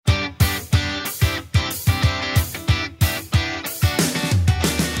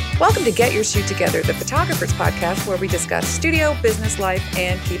Welcome to Get Your Shoot Together, the Photographers Podcast, where we discuss studio, business life,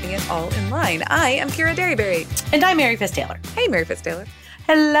 and keeping it all in line. I am Kira Derryberry. And I'm Mary Fitz-Taylor. Hey, Mary Fitz-Taylor.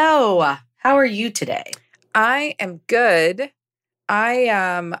 Hello. How are you today? I am good.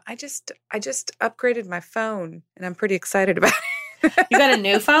 I just upgraded my phone, and I'm pretty excited about it. You got a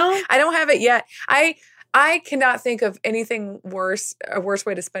new phone? I don't have it yet. I cannot think of anything worse, a worse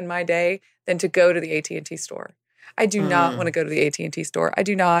way to spend my day than to go to the AT&T store. I do not want to go to the AT&T store. I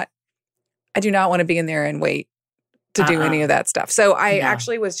do not want to be in there and wait to do any of that stuff. So I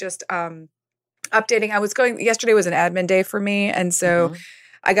actually was just updating. Yesterday was an admin day for me. And so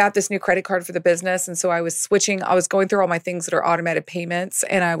I got this new credit card for the business. And so I was going through all my things that are automated payments,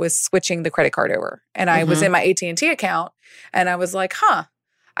 and I was switching the credit card over. And I was in my AT&T account, and I was like,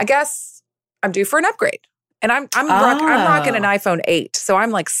 I guess I'm due for an upgrade. And I'm rocking an iPhone 8. So I'm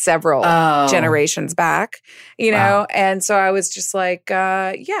like several generations back, you know? And so I was just like,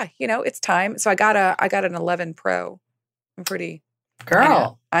 it's time. So I got an 11 Pro. I'm pretty...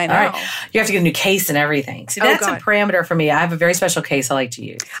 Girl. I know. All right. You have to get a new case and everything. See, that's a parameter for me. I have a very special case I like to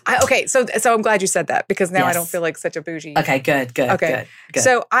use. So I'm glad you said that, because now I don't feel like such a bougie. Okay, good.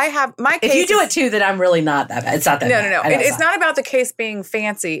 So I have my case. If you do it too, then I'm really not that bad. It's not that bad. No. It's not about the case being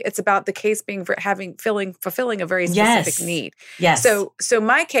fancy. It's about the case being fulfilling a very specific need. Yes. So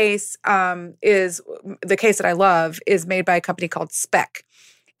my case is the case that I love is made by a company called Spec.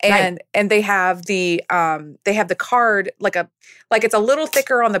 And they have the card like it's a little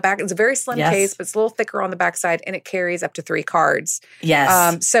thicker on the back. It's a very slim case, but it's a little thicker on the backside, and it carries up to 3 cards.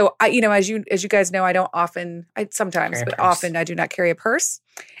 Yes. So I, as you guys know, often I do not carry a purse.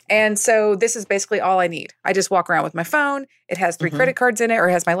 And so this is basically all I need. I just walk around with my phone. It has 3 credit cards in it, or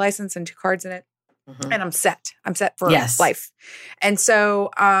it has my license and 2 cards in it. And I'm set. I'm set for life. And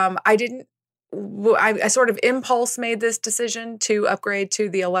so I sort of impulse made this decision to upgrade to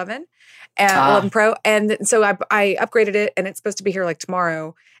the 11 Pro. And so I upgraded it, and it's supposed to be here like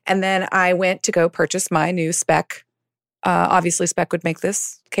tomorrow. And then I went to go purchase my new Spec. Obviously, Spec would make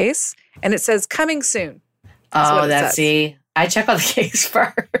this case. And it says coming soon. See, I check on the case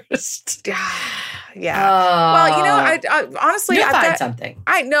first. Yeah. Well, I honestly, you'll find something.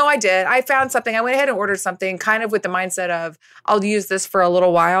 I did. I found something. I went ahead and ordered something kind of with the mindset of I'll use this for a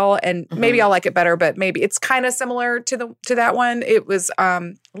little while, and maybe I'll like it better, but maybe it's kind of similar to that one. It was a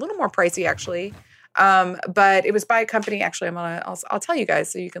little more pricey actually. But it was by a company. Actually, I'll tell you guys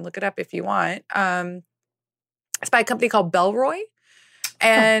so you can look it up if you want. It's by a company called Bellroy.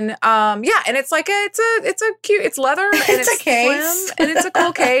 And and it's like it's a cute, it's leather, and it's a case, slim, and it's a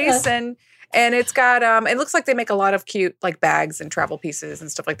cool case, and it's got it looks like they make a lot of cute like bags and travel pieces and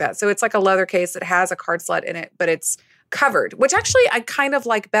stuff like that. So it's like a leather case that has a card slot in it, but it's covered, which actually I kind of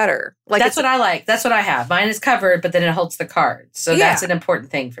like better. Like that's what I like. That's what I have. Mine is covered, but then it holds the cards. So that's an important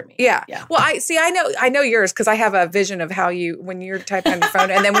thing for me. Yeah. Well, I know yours, because I have a vision of how when you're typing on your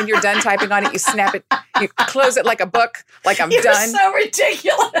phone, and then when you're done typing on it, you snap it, you close it like a book, like I'm You're done. So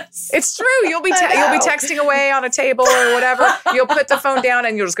ridiculous. It's true. You'll be texting away on a table or whatever. You'll put the phone down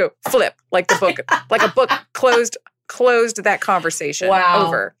and you'll just go flip like the book, like a book closed that conversation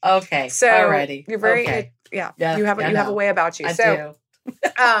over. Okay. So alrighty. You're very you have a way about you. I do.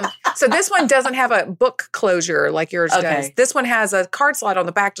 So this one doesn't have a book closure like yours does. This one has a card slot on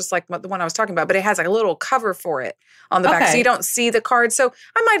the back, just like the one I was talking about, but it has like a little cover for it on the back, so you don't see the card. So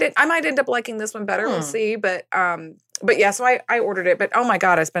I might end up liking this one better. We'll see. But so I ordered it. But oh my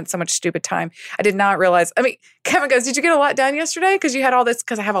God, I spent so much stupid time. I did not realize. I mean, Kevin goes, "Did you get a lot done yesterday? Because you had all this."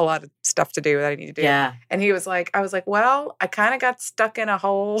 Because I have a lot of stuff to do that I need to do. Yeah. And he was like, I was like, well, I kind of got stuck in a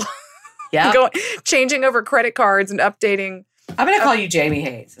hole. Yeah. Changing over credit cards and updating. I'm going to call you Jamie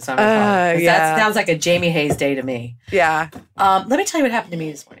Hayes. That's what I'm going to call you. That sounds like a Jamie Hayes day to me. Yeah. Let me tell you what happened to me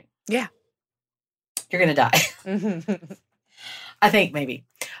this morning. Yeah. You're going to die. I think maybe.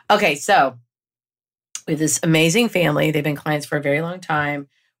 Okay, so we have this amazing family. They've been clients for a very long time.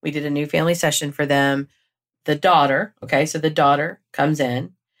 We did a new family session for them. The daughter comes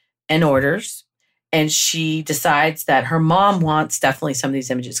in and orders. And she decides that her mom wants definitely some of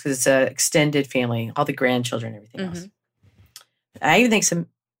these images because it's an extended family, all the grandchildren, everything else. I even think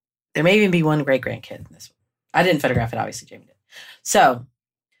there may even be one great-grandkid in this one. I didn't photograph it, obviously, Jamie did. So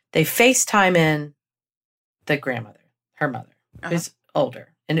they FaceTime in the grandmother, her mother, who's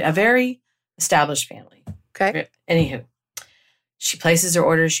older, and a very established family. Okay. Anywho, she places her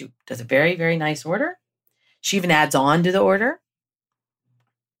order. She does a very, very nice order. She even adds on to the order.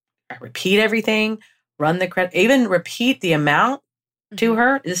 I repeat everything, run the credit, even repeat the amount to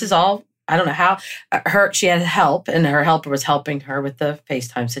her. This is all, I don't know how, she had help, and her helper was helping her with the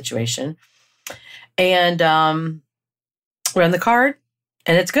FaceTime situation. And run the card,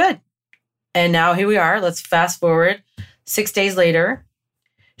 And it's good. And now here we are. Let's fast forward 6 days later.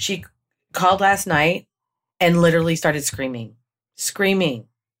 She called last night and literally started screaming.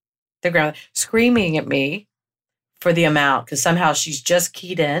 The grandma screaming at me for the amount because somehow she's just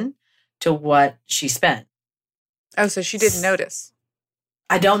keyed in to what she spent. Oh, so she didn't notice.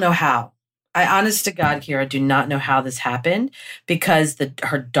 I don't know how. I honest to God, Kira, do not know how this happened because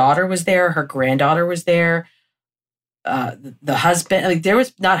her daughter was there, her granddaughter was there, the husband. Like there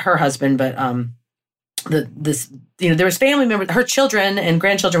was not her husband, but there was family members. Her children and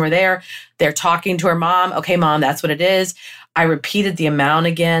grandchildren were there. They're talking to her mom. Okay, mom, that's what it is. I repeated the amount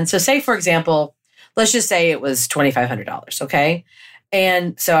again. So, say for example, let's just say it was $2,500. Okay.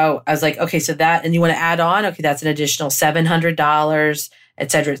 And so I was like, okay, so that, and you want to add on? Okay, that's an additional $700,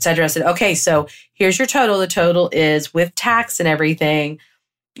 et cetera, et cetera. I said, okay, so here's your total. The total is with tax and everything,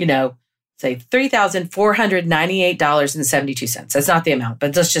 say $3,498.72. That's not the amount,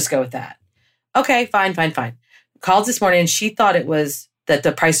 but let's just go with that. Okay, fine. Called this morning and she thought it was that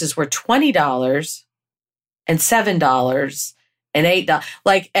the prices were $20 and $7 and $8.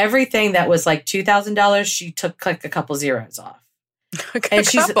 Like everything that was like $2,000, she took like a couple zeros off. And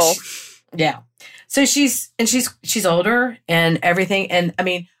couple. Yeah. So she's older and everything. And I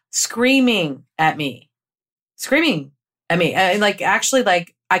mean, screaming at me. And like, actually,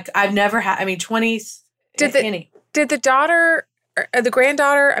 like I've never had, 20s. Did the daughter, or the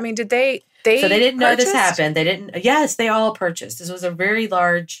granddaughter, did they so they didn't know this purchased? happened. They didn't, yes, they all purchased. This was a very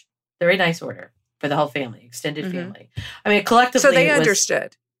large, very nice order for the whole family, extended family. Collectively. So they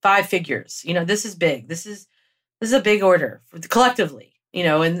understood. 5 figures. This is big. This is a big order collectively,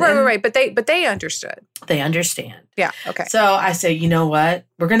 and right. But they understood. They understand. Yeah. Okay. So I say, you know what?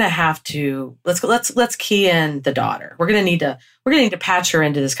 We're going to have to, let's key in the daughter. We're going to need to patch her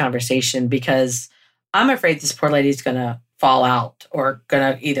into this conversation because I'm afraid this poor lady's going to fall out or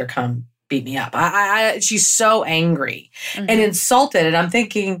going to either come beat me up. She's so angry and insulted. And I'm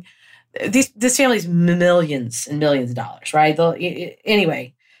thinking this family's millions and millions of dollars, right?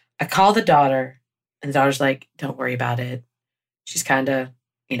 Anyway, I call the daughter. And the daughter's like, don't worry about it. She's kind of,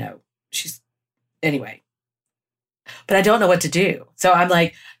 anyway. But I don't know what to do. So I'm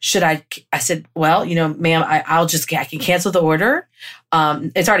like, I said, well, ma'am, I can cancel the order.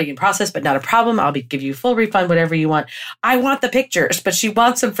 It's already in process, but not a problem. I'll give you a full refund, whatever you want. I want the pictures, but she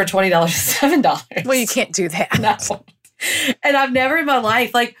wants them for $20 and $7. Well, you can't do that. No. And I've never in my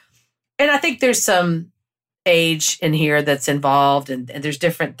life, and I think there's some age in here that's involved and there's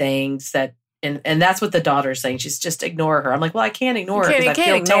different things that, and that's what the daughter's saying. She's just ignore her. I'm like, well, I can't ignore her because I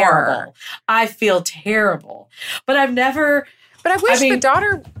feel terrible. I feel terrible. But I've never. But I wish the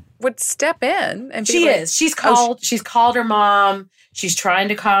daughter would step in and she is. She's called her mom. She's trying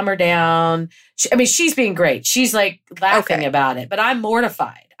to calm her down. She's being great. She's like laughing about it. But I'm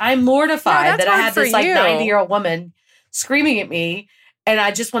mortified. I'm mortified that I had this 90-year-old woman screaming at me, and I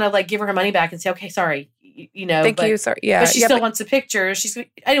just want to give her money back and say, okay, sorry. Thank you. Sorry. Yeah. But she still wants a picture. She's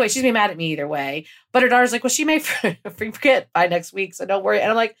gonna be mad at me either way. But her daughter's like, well, she may forget by next week, so don't worry. And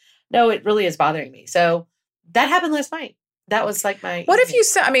I'm like, no, it really is bothering me. So that happened last night. That was like my. What if you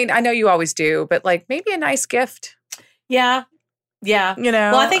said? I know you always do, but maybe a nice gift. Yeah.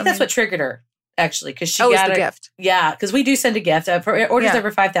 Well, I think that's what triggered her actually because she got a gift. Yeah, because we do send a gift for orders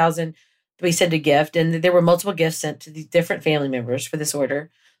over 5,000. We send a gift, and there were multiple gifts sent to the different family members for this order.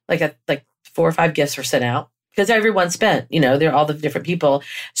 Like 4 or 5 gifts were sent out because everyone spent, they're all the different people.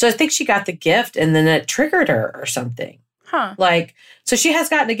 So I think she got the gift and then it triggered her or something. Huh. So she has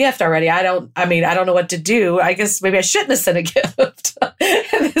gotten a gift already. I don't know what to do. I guess maybe I shouldn't have sent a gift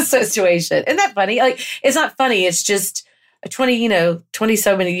in this situation. Isn't that funny? It's not funny. It's just 20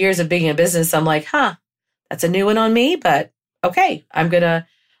 so many years of being in business. I'm like, that's a new one on me, but okay. I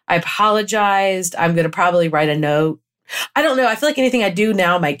apologized. I'm going to probably write a note. I don't know. I feel like anything I do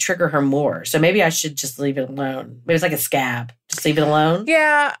now might trigger her more. So maybe I should just leave it alone. Maybe it's like a scab. Just leave it alone.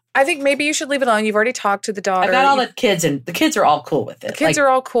 Yeah. I think maybe you should leave it alone. You've already talked to the daughter. I got all the kids and the kids are all cool with it. The kids are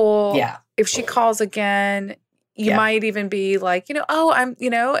all cool. Yeah. If she calls again, you might even be like, and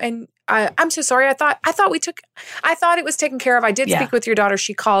I'm so sorry. I thought it was taken care of. I did speak with your daughter.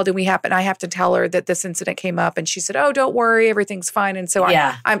 She called and I have to tell her that this incident came up and she said, oh, don't worry. Everything's fine. And so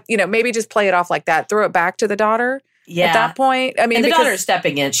I'm maybe just play it off like that. Throw it back to the daughter. Yeah. At that point, and the daughter is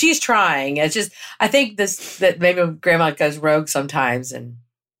stepping in. She's trying. It's just, I think that maybe grandma goes rogue sometimes. And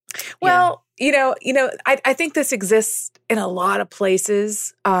I think this exists in a lot of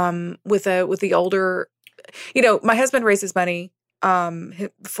places. With the older, my husband raises money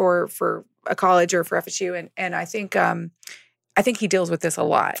for a college or for FSU, and I think he deals with this a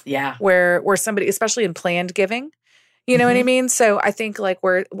lot. Yeah, where somebody, especially in planned giving. You know what I mean? So I think like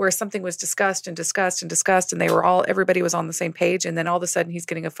where something was discussed and discussed and discussed, and everybody was on the same page, and then all of a sudden he's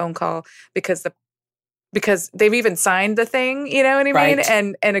getting a phone call because they've even signed the thing, you know what I mean? Right.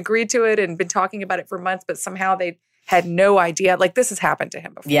 And agreed to it and been talking about it for months, but somehow they had no idea. Like this has happened to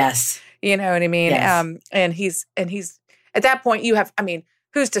him before. Yes. You know what I mean? Yes. And he's at that point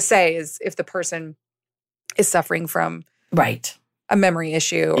who's to say is if the person is suffering from right. a memory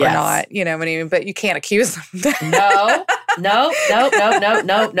issue or not, you know what I mean? But you can't accuse them. No. No,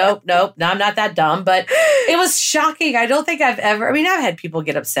 I'm not that dumb, but it was shocking. I don't think I've had people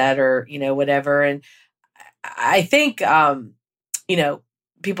get upset or, you know, whatever. And I think, you know,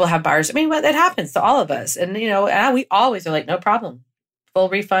 people have buyers. I mean, that happens to all of us. And, you know, we always are like, no problem. Full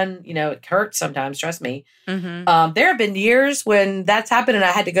refund. You know, it hurts sometimes. Trust me. Mm-hmm. There have been years when that's happened and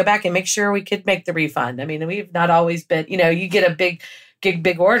I had to go back and make sure we could make the refund. I mean, we've not always been, you know, you get a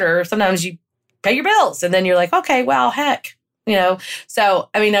big order. Sometimes you pay your bills and then you're like, okay, well, heck, you know? So,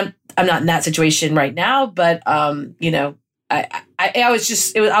 I mean, I'm not in that situation right now, but, you know, I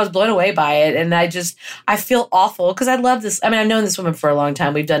was blown away by it. And I feel awful because I love this. I mean, I've known this woman for a long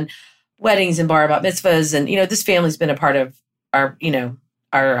time. We've done weddings and bar mitzvahs and, you know, this family's been a part of our, you know,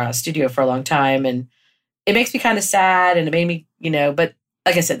 our studio for a long time. And it makes me kind of sad and it made me, you know, but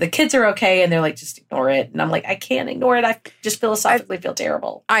like I said, the kids are okay and they're like, just ignore it. And I'm like, I can't ignore it. I just philosophically feel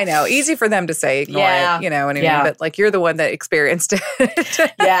terrible. I know. Easy for them to say, ignore it, you know what I mean? But like, you're the one that experienced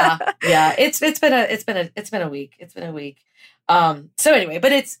it. Yeah. It's been a week. So anyway,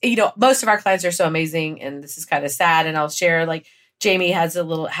 but it's, you know, most of our clients are so amazing and this is kind of sad. And I'll share like Jamie had a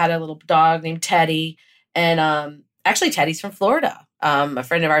little dog named Teddy. And, actually Teddy's from Florida. A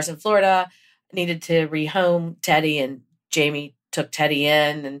friend of ours in Florida needed to rehome Teddy and Jamie took Teddy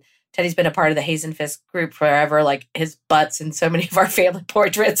in, and Teddy's been a part of the Hazen Fisk group forever. Like his butt's in so many of our family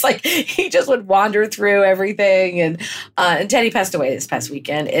portraits. Like he just would wander through everything. And Teddy passed away this past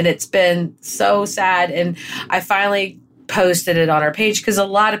weekend, and it's been so sad. And I finally posted it on our page because a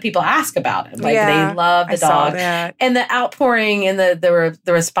lot of people ask about him. Like they love the dog, and the outpouring and the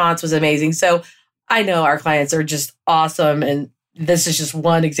response was amazing. So I know our clients are just awesome, and this is just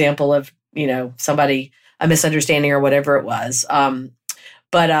one example of, you know, a misunderstanding or whatever it was.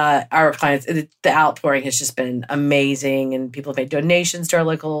 But our clients, the outpouring has just been amazing. And people have made donations to our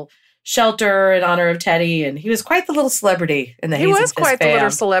local shelter in honor of Teddy. And he was quite the little celebrity in the Hazen Fisk fam. The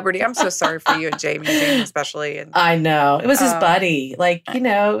little celebrity. I'm so sorry for you and Jamie especially. And I know. It was his buddy. Like, you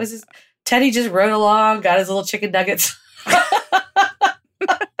know, it was Teddy just rode along, got his little chicken nuggets.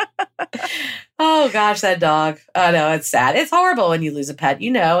 Oh, gosh, that dog. Oh, no, it's sad. It's horrible when you lose a pet.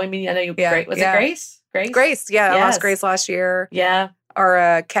 You know, I mean, I know you great. Was it Grace? Grace, yeah. I lost Grace last year. Yeah.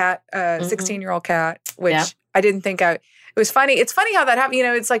 Our cat, 16-year-old cat, which I didn't think it was funny. It's funny how that happened. You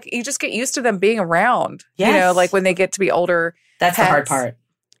know, it's like you just get used to them being around. Yes. You know, like when they get to be older. That's pets, the hard part.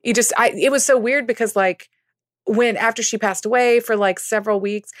 It was so weird because like after she passed away for like several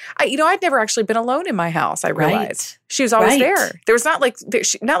weeks, I'd never actually been alone in my house. I realized she was always there. There was not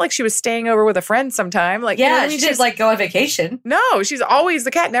like she was staying over with a friend sometime. Like, she didn't like go on vacation. No, she's always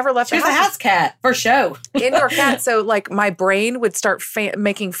the cat. Never left. She was a house cat for show. Indoor cat. So like my brain would start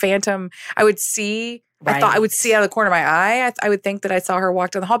making phantom. I would see. I thought I would see out of the corner of my eye. I would think that I saw her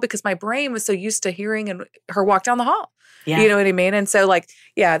walk down the hall because my brain was so used to hearing her walk down the hall. Yeah. You know what I mean? And so like,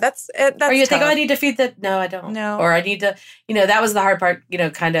 that's or you think, I need to feed no, I don't. No. Or I need to, that was the hard part,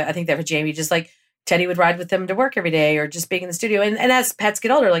 kind of, I think that for Jamie, just like Teddy would ride with them to work every day or just being in the studio. And as pets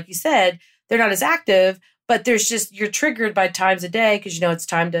get older, like you said, they're not as active, but there's just, you're triggered by times a day because, it's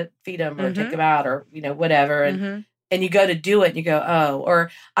time to feed them or take them out or, whatever. And you go to do it and you go, oh,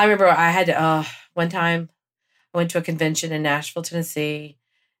 or I remember I had to, one time I went to a convention in Nashville, Tennessee,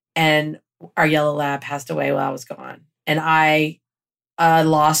 and our yellow lab passed away while I was gone. And I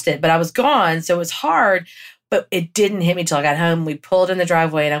lost it, but I was gone. So it was hard, but it didn't hit me till I got home. We pulled in the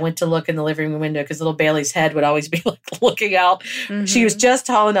driveway and I went to look in the living room window because little Bailey's head would always be like looking out. Mm-hmm. She was just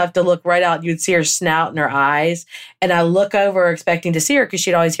tall enough to look right out. You'd see her snout and her eyes. And I look over expecting to see her because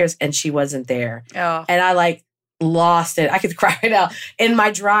she'd always hear us, and she wasn't there. Oh. And I lost it. I could cry right now in my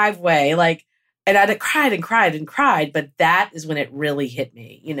driveway. And I cried and cried and cried, but that is when it really hit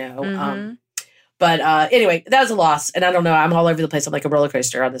me, Mm-hmm. But anyway, that was a loss. And I don't know. I'm all over the place. I'm like a roller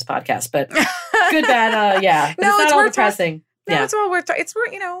coaster on this podcast. But good, bad, yeah. No, it's not all depressing. No, it's all worth it. It's,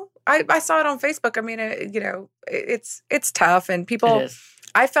 I saw it on Facebook. I mean, it's tough. And people,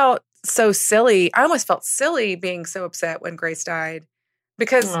 I felt so silly. I almost felt silly being so upset when Grace died.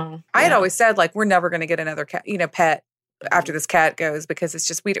 Because I had always said, we're never going to get another cat, pet after this cat goes. Because it's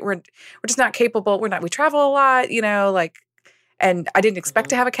just, we're just not capable. We travel a lot, And I didn't expect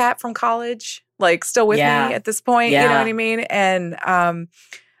to have a cat from college, like still with me at this point. You know what I mean? And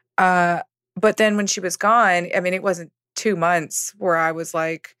but then when she was gone, I mean, it wasn't 2 months where I was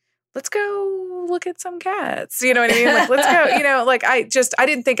like, let's go look at some cats. You know what I mean? Like, let's go, you know, like I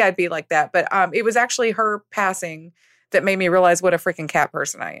didn't think I'd be like that. But it was actually her passing that made me realize what a freaking cat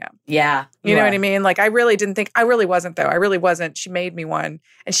person I am. Yeah. You know what I mean? Like, I really didn't think, I really wasn't though. I really wasn't. She made me one.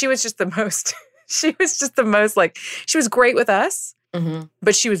 And she was just the most, like, she was great with us,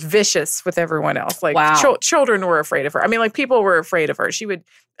 but she was vicious with everyone else. Like, children were afraid of her. I mean, like, people were afraid of her.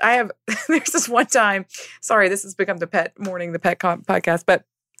 There's this one time, sorry, this has become the pet podcast, but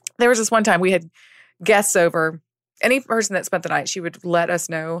there was this one time we had guests over. Any person that spent the night, she would let us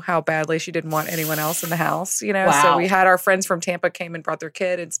know how badly she didn't want anyone else in the house, you know? Wow. So we had our friends from Tampa came and brought their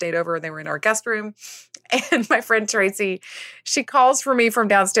kid and stayed over, and they were in our guest room. And my friend Tracy, she calls for me from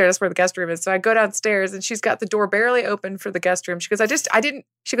downstairs where the guest room is. So I go downstairs and she's got the door barely open for the guest room. She goes, I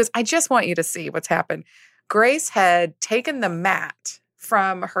just want you to see what's happened. Grace had taken the mat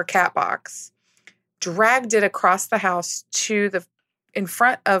from her cat box, dragged it across the house in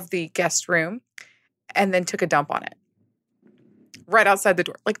front of the guest room, and then took a dump on it right outside the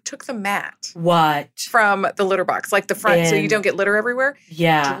door. Like, took the mat. What? From the litter box, like the front, so you don't get litter everywhere.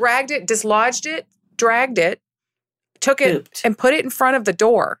 Yeah. Dragged it, dislodged it, dragged it, took it, and put it in front of the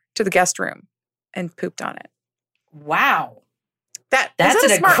door to the guest room and pooped on it. Wow. That's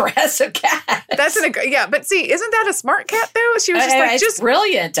an aggressive cat. But see, isn't that a smart cat though? She was it's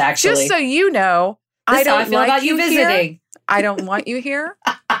brilliant, actually. Just so you know, I don't feel about you visiting. Here. I don't want you here.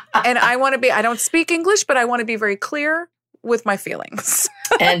 And I don't speak English, but I want to be very clear with my feelings.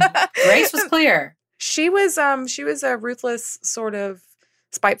 And Grace was clear. She was a ruthless, sort of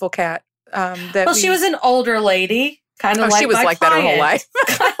spiteful cat. She was an older lady, kind of like she was my like client. That her whole life.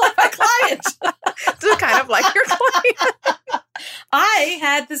 Kind of like my client. Kind of like your client. I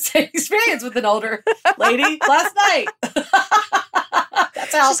had the same experience with an older lady last night.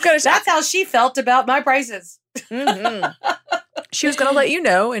 That's how she felt about my prices. She was going to let you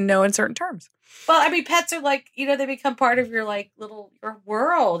know in no uncertain terms. Well, I mean, pets are like, you know, they become part of your like your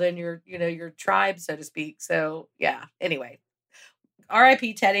world and your tribe, so to speak. So yeah. Anyway,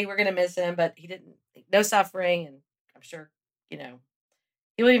 R.I.P. Teddy. We're gonna miss him, but no suffering, and I'm sure he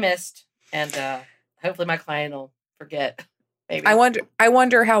will be missed. And hopefully, my client will forget. Maybe. I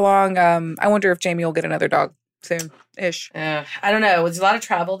wonder how long. I wonder if Jamie will get another dog soon-ish. I don't know. It was a lot of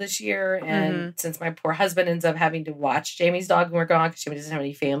travel this year, and since my poor husband ends up having to watch Jamie's dog when we're gone because Jamie doesn't have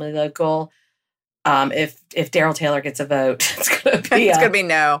any family local. If Daryl Taylor gets a vote, it's gonna be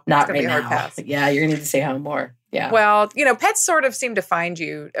no. Not it's gonna right be a hard now. pass. Yeah, you're gonna need to stay home more. Yeah. Well, pets sort of seem to find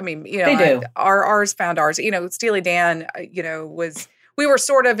you. I mean, they do. Ours found ours. Steely Dan, we were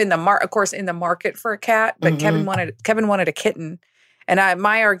sort of in the market for a cat, but Kevin wanted a kitten. And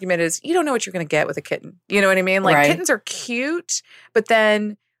my argument is, you don't know what you're going to get with a kitten. You know what I mean? Like, kittens are cute, but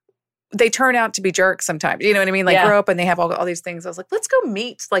then they turn out to be jerks sometimes. You know what I mean? Like, grow up and they have all these things. I was like, let's go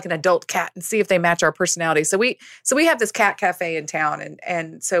meet like an adult cat and see if they match our personality. So we have this cat cafe in town,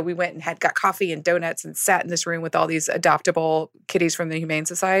 and so we went and got coffee and donuts and sat in this room with all these adoptable kitties from the Humane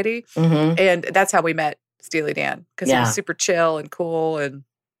Society, and that's how we met Steely Dan, because he was super chill and cool and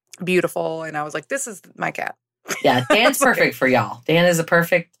beautiful, and I was like, this is my cat. Yeah, Dan's perfect for y'all. Dan is a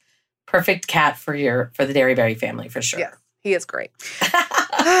perfect cat for the Derryberry family, for sure. Yeah, he is great.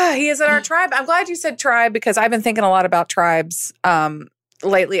 He is in our tribe. I'm glad you said tribe, because I've been thinking a lot about tribes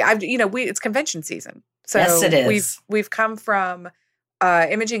lately. It's convention season. So yes, it is. We've come from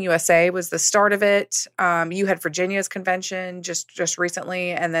Imaging USA was the start of it. You had Virginia's convention just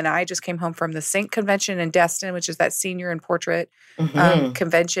recently, and then I just came home from the Sync convention in Destin, which is that senior and portrait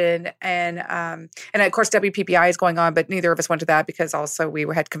convention, and of course WPPI is going on, but neither of us went to that because also we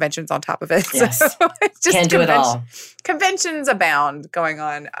had conventions on top of it. Yes. So it's just can't do it all. Conventions abound going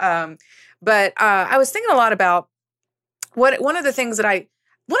on. But I was thinking a lot about one of the things that I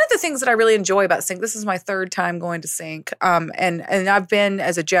really enjoy about Sync, this is my third time going to Sync, and I've been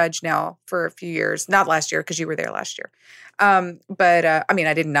as a judge now for a few years, not last year because you were there last year. But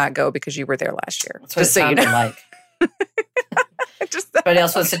I did not go because you were there last year. That's what it sounded like. Somebody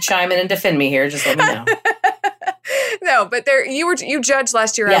else wants to chime in and defend me here, just let me know. No, but you judged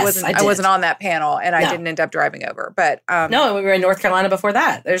last year. Yes, I wasn't on that panel, and I didn't end up driving over. But no, we were in North Carolina before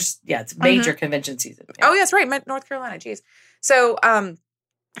that. It's major convention season. Yeah. Oh, yes, right, North Carolina. Geez. So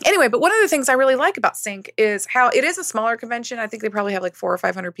anyway, but one of the things I really like about Sync is how it is a smaller convention. I think they probably have like 400 or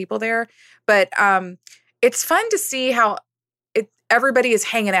 500 people there, but it's fun to see how everybody is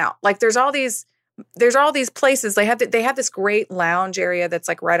hanging out. Like there's all these places. They have this great lounge area that's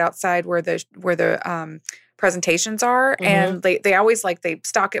like right outside where the presentations are. Mhm. And they always they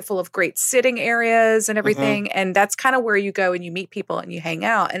stock it full of great sitting areas and everything. And that's kind of where you go and you meet people and you hang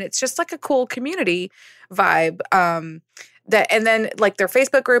out. And it's just like a cool community vibe. And then their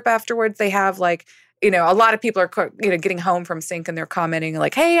Facebook group afterwards, they have a lot of people are, getting home from sync and they're commenting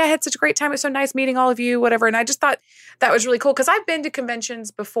hey, I had such a great time. It was so nice meeting all of you, whatever. And I just thought that was really cool because I've been to conventions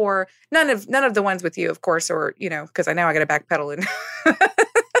before. None of the ones with you, of course, or, because I know I got to backpedal and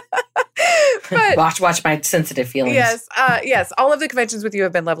but, watch my sensitive feelings. Yes. All of the conventions with you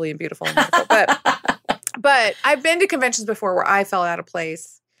have been lovely and beautiful and wonderful. But I've been to conventions before where I felt out of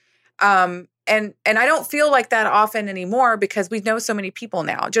place. And I don't feel like that often anymore because we know so many people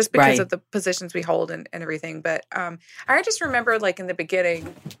now just because of the positions we hold and everything. But I just remember in the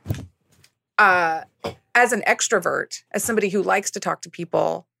beginning, as an extrovert, as somebody who likes to talk to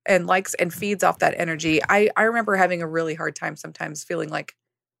people and likes and feeds off that energy, I remember having a really hard time sometimes feeling like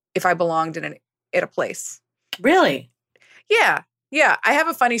if I belonged in a place. Really? Yeah. Yeah. I have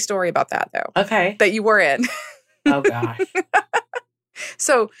a funny story about that though. Okay. That you were in. Oh gosh.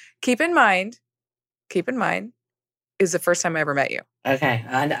 So keep in mind, is the first time I ever met you. Okay.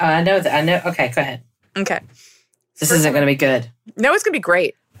 I know that. I know. Okay. Go ahead. Okay. This isn't going to be good. No, it's going to be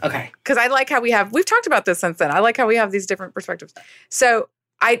great. Okay. Because I like how we've talked about this since then. I like how we have these different perspectives. So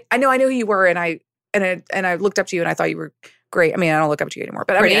I know who you were and I looked up to you and I thought you were great. I mean, I don't look up to you anymore,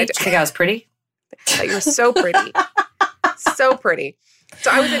 but pretty? I think I was pretty. I thought you were so pretty. So pretty.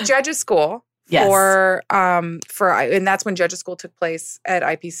 So I was at judges school. Yes. And that's when judges school took place at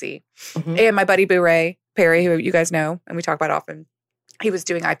IPC. Mm-hmm. And my buddy Boo Ray Perry, who you guys know and we talk about often, he was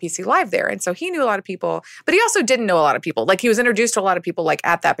doing IPC Live there. And so he knew a lot of people, but he also didn't know a lot of people. He was introduced to a lot of people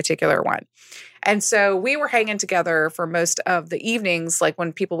at that particular one. And so we were hanging together for most of the evenings,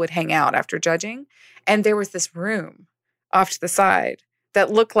 when people would hang out after judging. And there was this room off to the side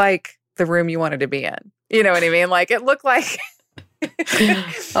that looked like the room you wanted to be in. You know what I mean? It looked like...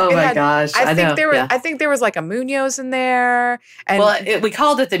 Oh my gosh! I think there was a Munoz in there. And we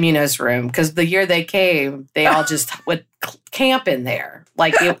called it the Munoz room because the year they came, they all just would camp in there.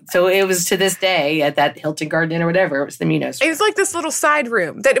 So it was to this day at that Hilton Garden Inn or whatever. It was the Munoz room. It was this little side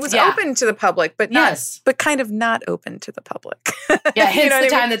room that it was open to the public, but but kind of not open to the public. Yeah, hence the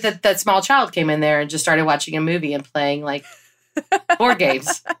time that small child came in there and just started watching a movie and playing board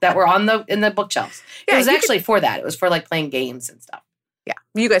games that were in the bookshelves. Yeah, it was actually for that. It was for playing games and stuff. Yeah,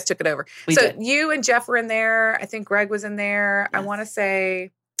 you guys took it over. We did. You and Jeff were in there. I think Greg was in there. Yes. I want to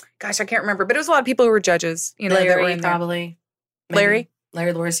say, gosh, I can't remember, but it was a lot of people who were judges. Larry, that were in probably. Maybe.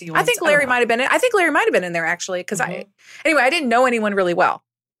 Larry Lorsey. I think Larry might have been in. I think Larry might have been in there actually because I didn't know anyone really well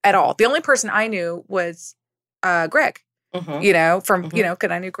at all. The only person I knew was Greg. From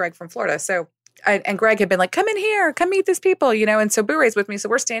because I knew Greg from Florida, so. And Greg had been come in here, come meet these people, and so Boo Ray's with me. So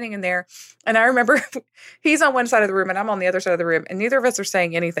we're standing in there. And I remember he's on one side of the room and I'm on the other side of the room. And neither of us are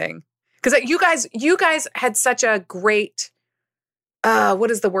saying anything. Because you guys had such a great,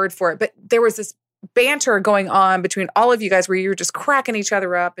 what is the word for it? But there was this banter going on between all of you guys where you were just cracking each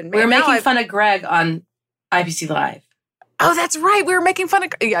other up. And we were making fun of Greg on IPC Live. Oh, that's right. We were making fun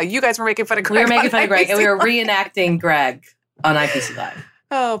of, you guys were making fun of Greg. We were making fun of Greg and we were reenacting Greg on IPC Live.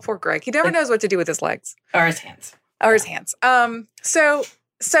 Oh, poor Greg. He never knows what to do with his legs. Or his hands. So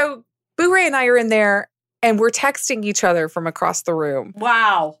Boo Ray and I are in there and we're texting each other from across the room.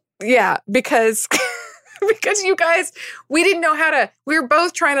 Wow. Yeah, because you guys, we didn't know we were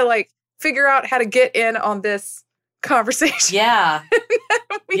both trying to figure out how to get in on this conversation. Yeah.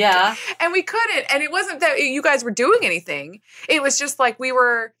 And we couldn't. And it wasn't that you guys were doing anything. It was just we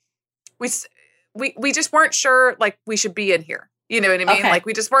just weren't sure we should be in here. You know what I mean? Okay.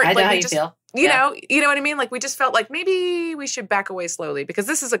 We just weren't. I know how you feel. You know what I mean? We just felt maybe we should back away slowly because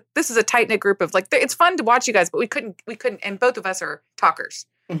this is a tight knit group of it's fun to watch you guys, but we couldn't, and both of us are talkers,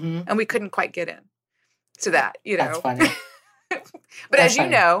 and we couldn't quite get in to that. That's funny. But as you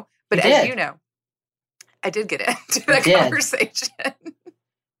know, I did get into that conversation.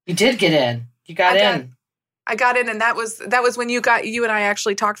 You did get in. You got in. I got in, and that was when you and I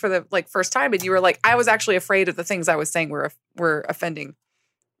actually talked for the first time, and you were I was actually afraid of the things I was saying were offending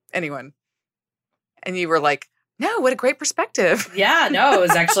anyone, and you were no, what a great perspective. Yeah, no, it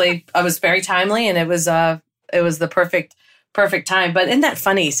was actually I was very timely, and it was the perfect time. But isn't that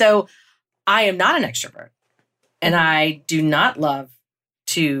funny? So I am not an extrovert, and I do not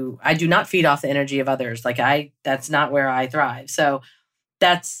feed off the energy of others. That's not where I thrive. So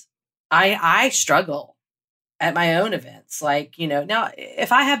I struggle at my own events. Now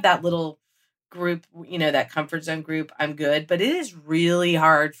if I have that little group, that comfort zone group, I'm good, but it is really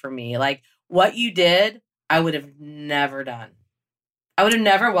hard for me. What you did, I would have never done. I would have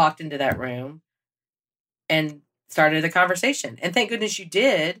never walked into that room and started a conversation. And thank goodness you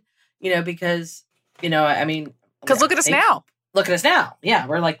did, because, I mean. Because look at us now. Look at us now. Yeah,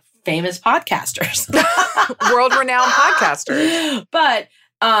 we're like famous podcasters. World-renowned podcasters. But,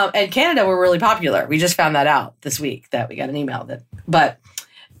 in Canada, we're really popular. We just found that out this week that we got an email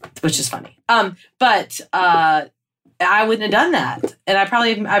which is funny. I wouldn't have done that. And I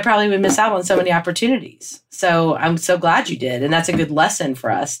probably would miss out on so many opportunities. So I'm so glad you did. And that's a good lesson for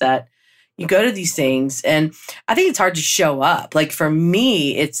us that you go to these things. And I think it's hard to show up. Like for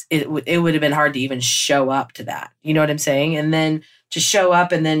me, it would have been hard to even show up to that. You know what I'm saying? And then to show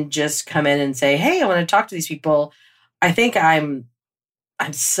up and then just come in and say, hey, I want to talk to these people. I think I'm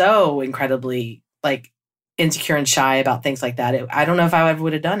so incredibly like insecure and shy about things like that. I don't know if I ever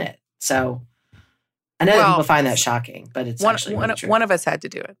would have done it. So I know that people find that shocking, but it's actually really true. One of us had to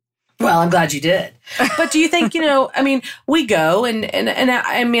do it. Well, I'm glad you did. But do you think, we go and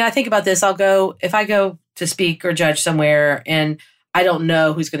I mean, I think about this. If I go to speak or judge somewhere and I don't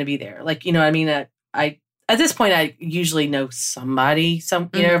know who's going to be there. Like, at this point, I usually know somebody,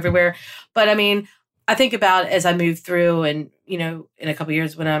 everywhere. But I mean, I think about as I move through and, in a couple of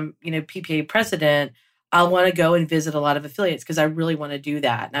years when I'm, PPA president, I'll want to go and visit a lot of affiliates because I really want to do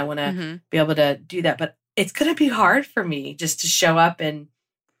that. And I want to be able to do that. But it's going to be hard for me just to show up and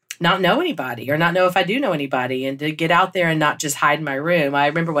not know anybody or not know if I do know anybody and to get out there and not just hide in my room. I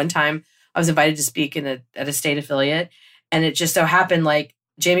remember one time I was invited to speak at a state affiliate and it just so happened like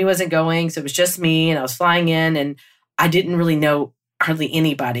Jamie wasn't going. So it was just me and I was flying in and I didn't really know hardly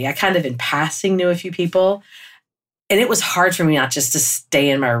anybody. I kind of in passing knew a few people. And it was hard for me not just to stay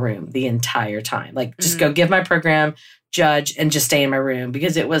in my room the entire time. Like just go give my program, judge, and just stay in my room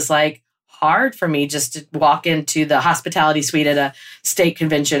because it was like hard for me just to walk into the hospitality suite at a state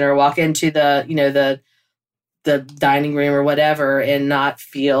convention or walk into the dining room or whatever and not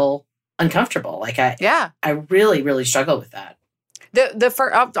feel uncomfortable. Like I really, really struggle with that.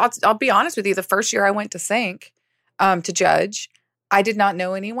 I'll be honest with you. The first year I went to Sync to judge, I did not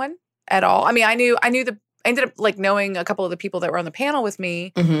know anyone at all. I mean, I ended up like knowing a couple of the people that were on the panel with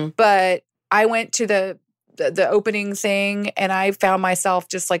me, but I went to the opening thing and I found myself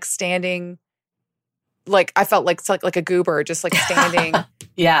just like standing, like I felt like a goober, just like standing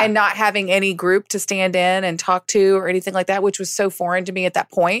and not having any group to stand in and talk to or anything like that, which was so foreign to me at that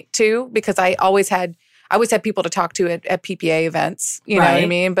point too, because I always had people to talk to at PPA events, you know what I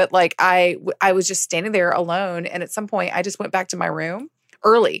mean? But like I was just standing there alone. And at some point I just went back to my room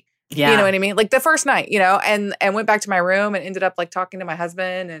early. Yeah. You know what I mean? Like the first night, and went back to my room and ended up like talking to my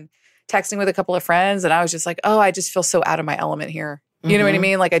husband and texting with a couple of friends. And I was just like, oh, I just feel so out of my element here. You know what I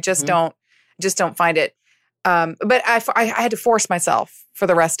mean? Like I just don't find it. But I had to force myself for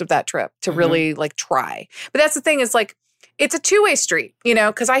the rest of that trip to really like try. But that's the thing is like, it's a two-way street,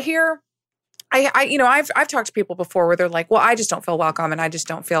 cause I hear, I've talked to people before where they're like, well, I just don't feel welcome and I just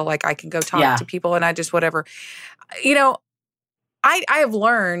don't feel like I can go talk to people and I just whatever, I have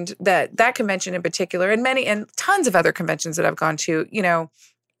learned that convention in particular and tons of other conventions that I've gone to,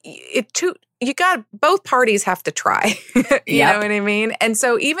 both parties have to try, you know what I mean? And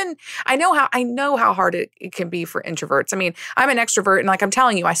so even I know how hard it can be for introverts. I mean, I'm an extrovert and like I'm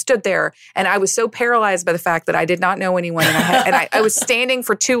telling you, I stood there and I was so paralyzed by the fact that I did not know anyone and I was standing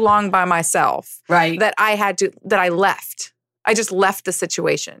for too long by myself, right? That I left. I just left the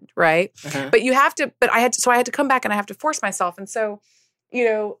situation, right? But I had to come back and I have to force myself. And so,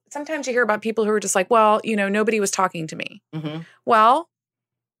 sometimes you hear about people who are just like, well, nobody was talking to me. Well,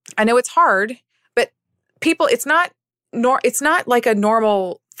 I know it's hard, but people, it's not like a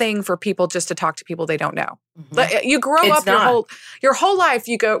normal thing for people just to talk to people they don't know. Like, you grow up your whole life.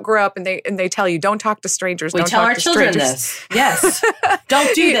 You grow up and they tell you don't talk to strangers. We tell our children this. Yes,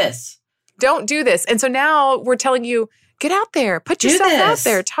 don't do this. Don't do this. And so now we're telling you, get out there, put yourself out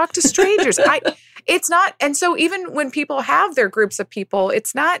there, talk to strangers. It's not. And so even when people have their groups of people,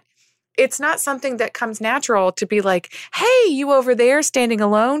 it's not something that comes natural to be like, hey, you over there standing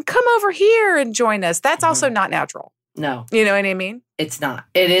alone, come over here and join us. That's also not natural. No. You know what I mean? It's not.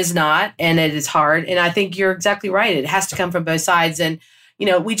 It is not. And it is hard. And I think you're exactly right. It has to come from both sides. And,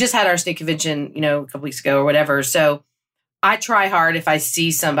 we just had our state convention, a couple weeks ago or whatever. So I try hard if I see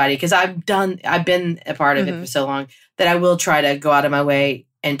somebody, because I've been a part of it for so long that I will try to go out of my way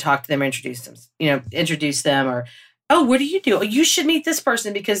and talk to them or introduce them or, oh, what do you do? Oh, you should meet this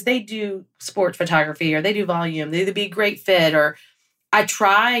person because they do sport photography or they do volume. They'd be a great fit. Or I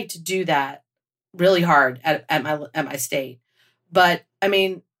try to do that really hard at my state. But I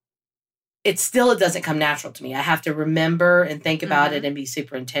mean, it doesn't come natural to me. I have to remember and think about it and be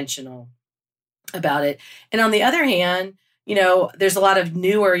super intentional about it. And on the other hand, there's a lot of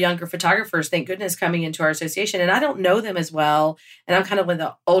newer, younger photographers, thank goodness, coming into our association. And I don't know them as well. And I'm kind of one of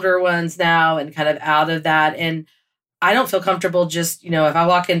the older ones now and kind of out of that. And I don't feel comfortable just, if I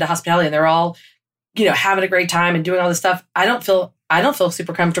walk into hospitality and they're all, having a great time and doing all this stuff, I don't feel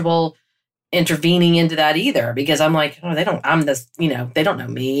super comfortable intervening into that either, because I'm like, oh, they don't know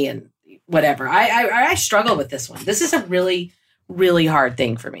me and whatever. I struggle with this one. This is a really, really hard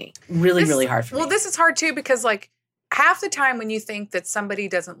thing for me. Really hard for me. Well, this is hard too, because like half the time when you think that somebody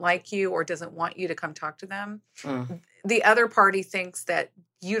doesn't like you or doesn't want you to come talk to them, the other party thinks that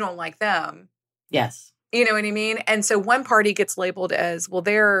you don't like them. Yes. You know what I mean? And so one party gets labeled as, well,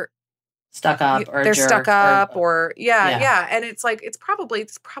 they're stuck up or they're jerk stuck up or Yeah. yeah. And it's like, it's probably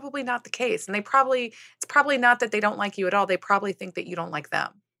not the case. And it's probably not that they don't like you at all. They probably think that you don't like them.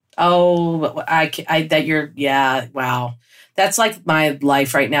 Oh, wow. That's like my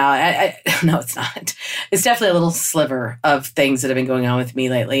life right now. No, it's not. It's definitely a little sliver of things that have been going on with me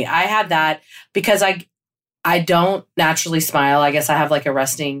lately. I had that because I don't naturally smile. I guess I have like a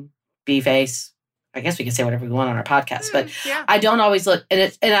resting bee face. I guess we can say whatever we want on our podcast, but yeah. I don't always look,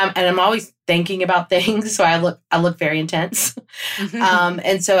 and I'm always thinking about things. So I look very intense.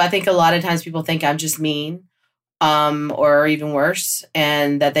 And so I think a lot of times people think I'm just mean, or even worse,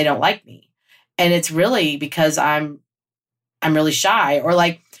 and that they don't like me. And it's really because I'm really shy, or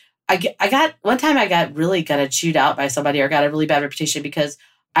like I got really kind of chewed out by somebody, or got a really bad reputation because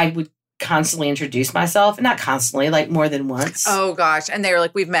I would constantly introduce myself, and not constantly, like more than once. Oh gosh. And they were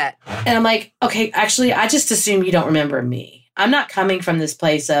like, we've met. And I'm like, okay, actually, I just assume you don't remember me. I'm not coming from this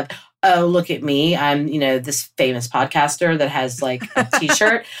place of, oh, look at me. I'm, this famous podcaster that has like a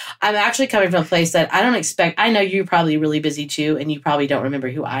t-shirt. I'm actually coming from a place that I don't expect. I know you're probably really busy too, and you probably don't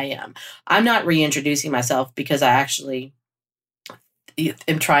remember who I am. I'm not reintroducing myself because I actually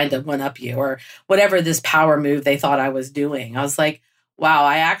am trying to one-up you or whatever this power move they thought I was doing. I was like, wow,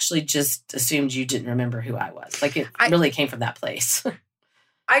 I actually just assumed you didn't remember who I was. Like, it really came from that place.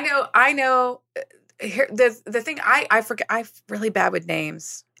 I know. Here, the thing, I forget, I'm really bad with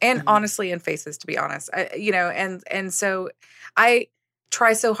names and honestly, and faces, to be honest. And so I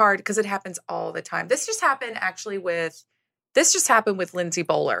try so hard because it happens all the time. This just happened with Lindsay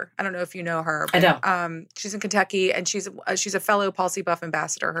Bowler. I don't know if you know her. But, I don't. She's in Kentucky, and she's a fellow Palsy Buff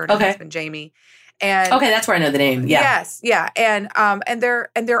ambassador. Her husband Jamie. And okay, that's where I know the name. Yeah. Yes, yeah, and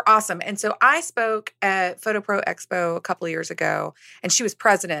they're awesome. And so I spoke at Photo Pro Expo a couple of years ago, and she was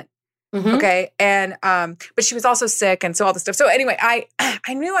president. Okay, and but she was also sick, and so all this stuff. So anyway, I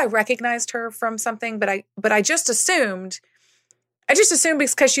knew I recognized her from something, but I just assumed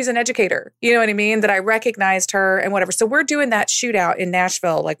because she's an educator, you know what I mean, that I recognized her and whatever. So we're doing that shootout in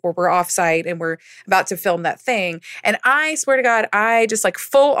Nashville, like where we're offsite and we're about to film that thing. And I swear to God, I just like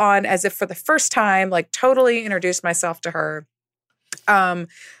full on, as if for the first time, like totally introduced myself to her.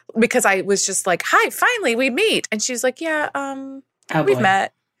 Because I was just like, hi, finally we meet. And she's like, yeah, we've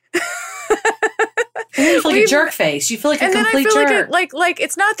met. And then you feel like a jerk face. You feel like a complete jerk. Like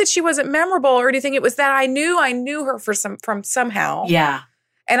it's not that she wasn't memorable or anything. It was that I knew her from somehow. Yeah.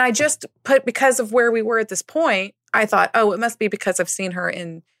 And I just because of where we were at this point, I thought, oh, it must be because I've seen her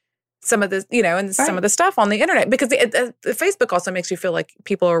in some of the, some of the stuff on the internet, because the Facebook also makes you feel like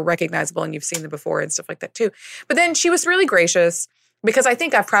people are recognizable and you've seen them before and stuff like that too. But then she was really gracious, because I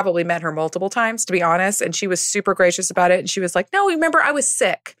think I've probably met her multiple times, to be honest. And she was super gracious about it. And she was like, no, remember, I was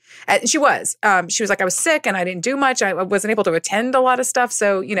sick. And she was like, I was sick and I didn't do much. I wasn't able to attend a lot of stuff.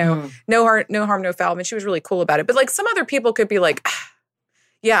 So, no harm, no foul. And she was really cool about it. But like some other people could be like,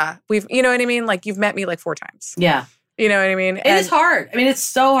 yeah, you know what I mean? Like, you've met me like 4 times. Yeah. You know what I mean? It is hard. I mean, it's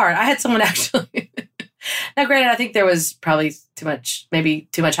so hard. I had someone actually. Now, granted, I think there was probably too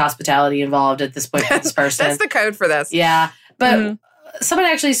much hospitality involved at this point for this person. That's the code for this. Yeah. But someone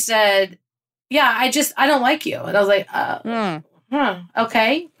actually said, yeah, I don't like you. And I was like,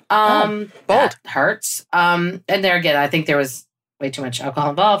 okay. Bold. That hurts. And there again, I think there was way too much alcohol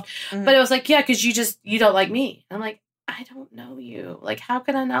involved. But it was like, yeah, because you don't like me. And I'm like, I don't know you. Like, how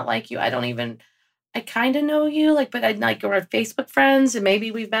can I not like you? I kind of know you, like, but we're Facebook friends and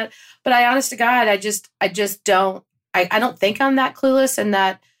maybe we've met. But honest to God, I just don't, I don't think I'm that clueless and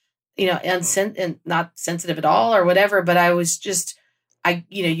that, and not sensitive at all or whatever. But I was just,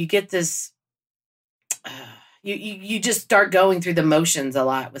 you get this, you just start going through the motions a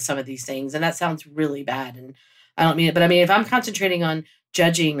lot with some of these things. And that sounds really bad. And I don't mean it, but I mean, if I'm concentrating on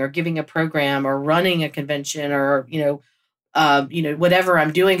judging or giving a program or running a convention or, whatever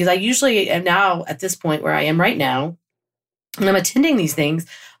I'm doing, because I usually am now at this point where I am right now, and I'm attending these things.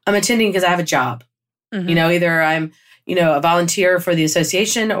 I'm attending because I have a job. Either I'm, a volunteer for the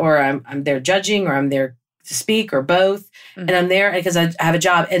association, or I'm there judging, or I'm there, to speak or both. Mm-hmm. And I'm there because I have a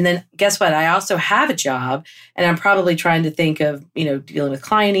job. And then guess what? I also have a job, and I'm probably trying to think of, dealing with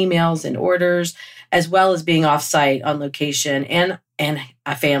client emails and orders, as well as being offsite on location and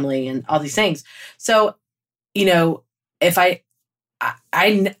a family and all these things. So, if I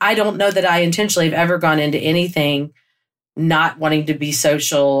don't know that I intentionally have ever gone into anything not wanting to be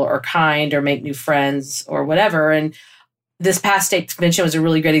social or kind or make new friends or whatever. And this past state convention was a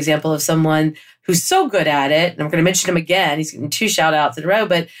really great example of someone who's so good at it. And I'm going to mention him again. He's getting 2 shout outs in a row,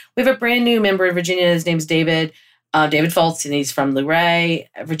 but we have a brand new member in Virginia. His name's David Foltz, and he's from Luray,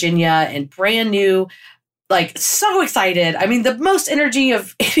 Virginia, and brand new, like so excited. I mean, the most energy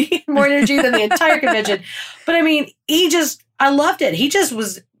of more energy than the entire convention. But I mean, I loved it. He just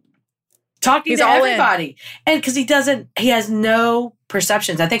was talking to everybody. And because he has no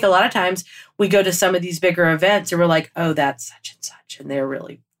perceptions. I think a lot of times we go to some of these bigger events and we're like, oh, that's such and such. And they're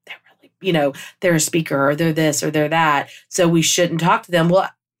really, they're a speaker or they're this or they're that. So we shouldn't talk to them. Well,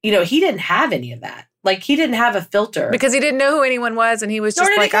 he didn't have any of that. Like he didn't have a filter. Because he didn't know who anyone was. And he was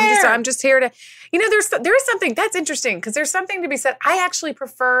just like, I'm just here to, there is something that's interesting because there's something to be said. I actually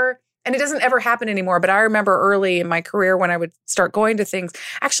prefer, and it doesn't ever happen anymore, but I remember early in my career when I would start going to things,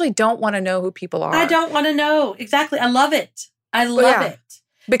 I actually don't want to know who people are. I don't want to know. Exactly. I love it. I love it.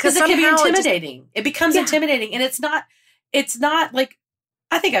 Because it can be intimidating. It becomes intimidating. And it's not like,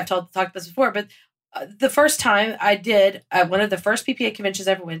 I think I've talked about this before, but the first time I did, one of the first PPA conventions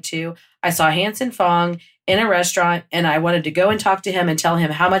I ever went to, I saw Hanson Fong in a restaurant, and I wanted to go and talk to him and tell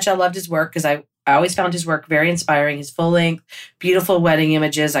him how much I loved his work, because I always found his work very inspiring, his full-length, beautiful wedding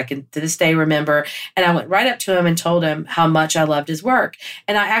images I can to this day remember. And I went right up to him and told him how much I loved his work.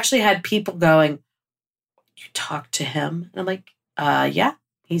 And I actually had people going, you talked to him? And I'm like, yeah.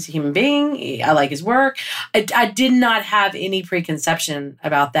 He's a human being. I like his work. I did not have any preconception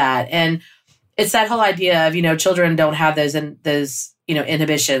about that. And it's that whole idea of, children don't have those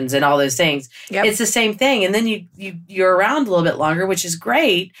inhibitions and all those things. Yep. It's the same thing. And then you're around a little bit longer, which is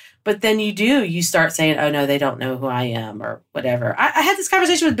great. But then you start saying, oh, no, they don't know who I am or whatever. I had this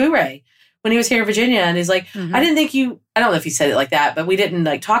conversation with Boo Ray when he was here in Virginia. And he's like, I didn't think I don't know if he said it like that, but we didn't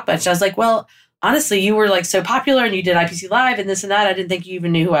talk much. And I was like, well, honestly, you were so popular and you did IPC Live and this and that. I didn't think you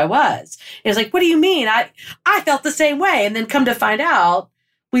even knew who I was. It was like, what do you mean? I felt the same way. And then come to find out,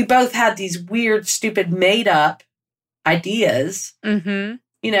 we both had these weird, stupid, made up ideas, and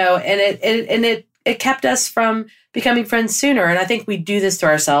it kept us from becoming friends sooner. And I think we do this to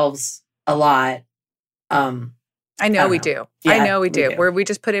ourselves a lot. I know we do. Yeah, I know we do. Where we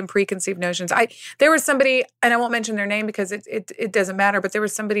just put in preconceived notions. There was somebody, and I won't mention their name because it doesn't matter, but there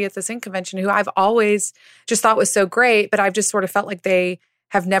was somebody at the Sync convention who I've always just thought was so great, but I've just sort of felt like they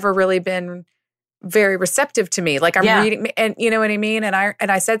have never really been very receptive to me. Like I'm reading, and you know what I mean? And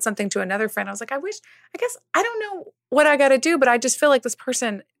I said something to another friend. I was like, I guess I don't know what I got to do, but I just feel like this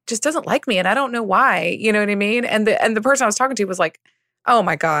person just doesn't like me and I don't know why, you know what I mean? And the person I was talking to was like, oh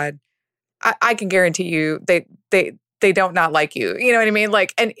my God, I can guarantee you they don't not like you. You know what I mean?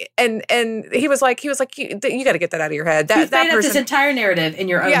 Like, and he was like, you got to get that out of your head. You've made up this entire narrative in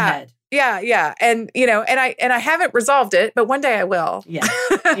your own head. Yeah. Yeah. And, and I haven't resolved it, but one day I will. Yeah.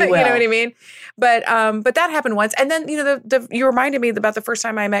 You will. You know what I mean? But that happened once. And then, you reminded me about the first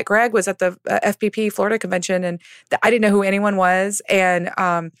time I met Greg was at the FPP Florida convention, and I didn't know who anyone was. And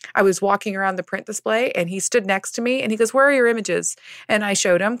I was walking around the print display and he stood next to me and he goes, where are your images? And I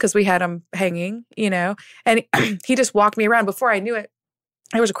showed him because we had them hanging, and he just walked me around. Before I knew it,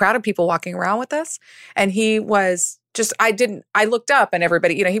 there was a crowd of people walking around with us. And he was just, I looked up and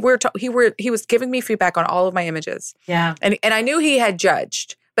everybody, he was giving me feedback on all of my images. Yeah. And I knew he had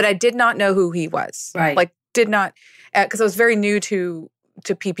judged, but I did not know who he was. Right. Like did not, because I was very new to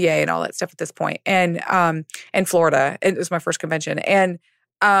PPA and all that stuff at this point. And Florida, it was my first convention. And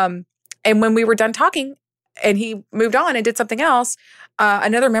when we were done talking and he moved on and did something else,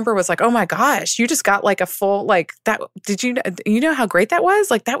 another member was like, oh my gosh, you just got like a full, like that. Did you know how great that was?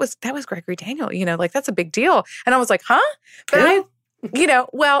 Like that was Gregory Daniel, like that's a big deal. And I was like, huh? But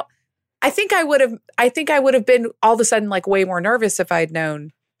I think I would have been all of a sudden like way more nervous if I'd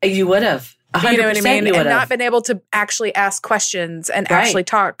known. You would have. 100% you know what I mean? And not been able to actually ask questions and actually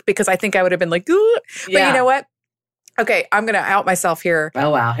talk, because I think I would have been like, ooh. But you know what? Okay, I'm going to out myself here. Oh,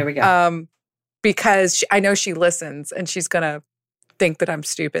 wow. Here we go. Because I know she listens and she's going to think that I'm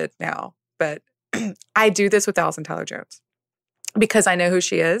stupid now. But I do this with Allison Tyler Jones because I know who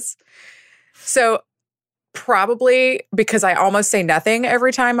she is. So probably because I almost say nothing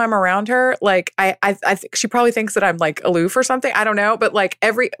every time I'm around her. Like I think she probably thinks that I'm like aloof or something. I don't know. But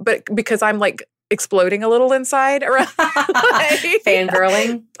because I'm like exploding a little inside around.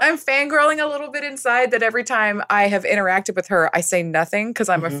 Fangirling. I'm fangirling a little bit inside that every time I have interacted with her, I say nothing because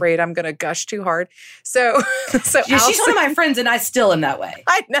I'm afraid I'm going to gush too hard. So yeah, she's one of my friends, and I still am that way.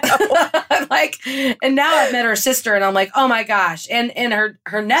 I know. Like, and now I've met her sister, and I'm like, oh my gosh, and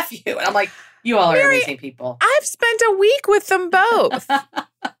her nephew, and I'm like, you all are amazing people. I've spent a week with them both.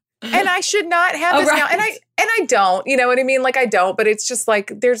 And I should not have this now. And I don't, you know what I mean? Like I don't, but it's just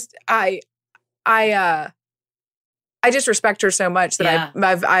like I just respect her so much that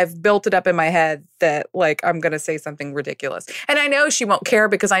I've built it up in my head that like I'm going to say something ridiculous. And I know she won't care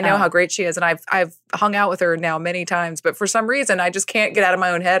because I know how great she is, and I've hung out with her now many times, but for some reason I just can't get out of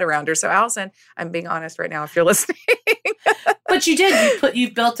my own head around her. So Allison, I'm being honest right now if you're listening. But you did.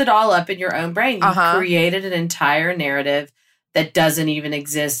 You've built it all up in your own brain. You created an entire narrative that doesn't even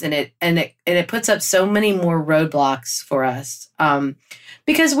exist, and it puts up so many more roadblocks for us.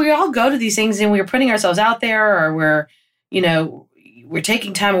 Because we all go to these things and we're putting ourselves out there, or we're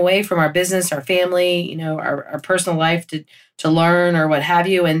taking time away from our business, our family, our personal life to learn or what have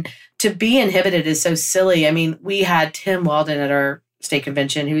you. And to be inhibited is so silly. I mean, we had Tim Walden at our state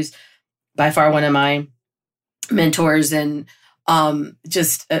convention, who's by far one of my mentors, and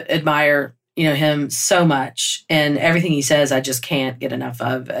just admire him so much, and everything he says, I just can't get enough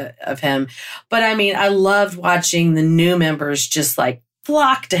of him. But I mean, I loved watching the new members just like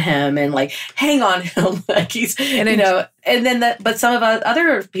flock to him and like hang on him like he's, and then but some of us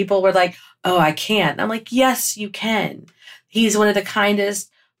other people were like, oh, I can't. And I'm like, yes, you can. He's one of the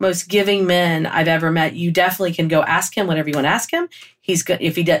kindest, most giving men I've ever met. You definitely can go ask him whatever you want to ask him. He's good.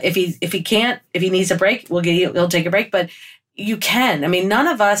 If he needs a break, he'll take a break, but you can. I mean, none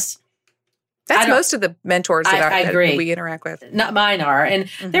of us, that's most of the mentors that we interact with. Not mine are. And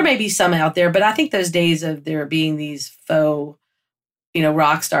there may be some out there, but I think those days of there being these faux,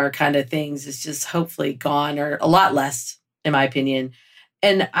 rock star kind of things is just hopefully gone, or a lot less, in my opinion.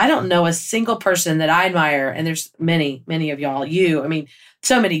 And I don't know a single person that I admire. And there's many, many of y'all,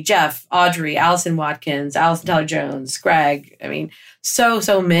 so many, Jeff, Audrey, Allison Watkins, Allison Taylor-Jones, Greg. I mean,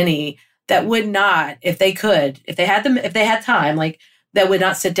 so many that would not, if they had time, like that would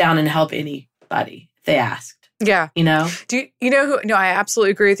not sit down and help anybody if they asked. Yeah. Do you know who? No, I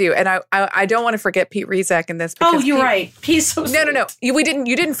absolutely agree with you. And I don't want to forget Pete Rizek in this. Oh, you're right. Pete's so sweet. No. You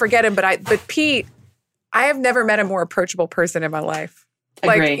didn't forget him, but Pete, I have never met a more approachable person in my life.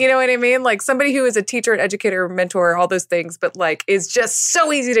 Like, Agreed. You know what I mean? Like somebody who is a teacher, an educator, mentor, all those things, but like is just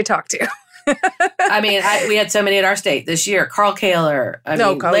so easy to talk to. I mean, we had so many at our state this year. Carl Kaler,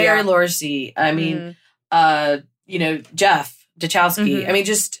 Larry Lorsey. I mean, Jeff Dachowski. I mean,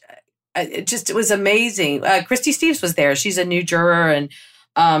 it was amazing. Christy Steves was there. She's a new juror,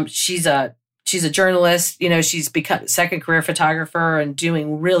 and she's a journalist. She's become second career photographer and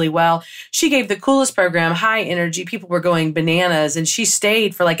doing really well. She gave the coolest program, high energy. People were going bananas, and she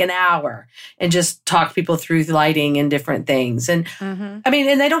stayed for like an hour and just talked people through lighting and different things. And I mean,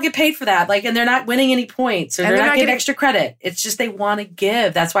 and they don't get paid for that. Like, and they're not winning any points, or they're not getting extra credit. It's just they want to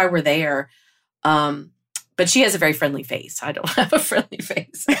give. That's why we're there. But she has a very friendly face. I don't have a friendly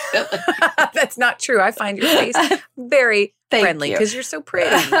face. That's not true. I find your face very friendly because you're so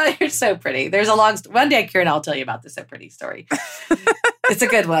pretty. You're so pretty. There's one day, Kieran, I'll tell you about this so pretty story. It's a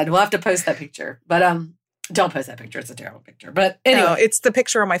good one. We'll have to post that picture. But don't post that picture. It's a terrible picture. But anyway. No, it's the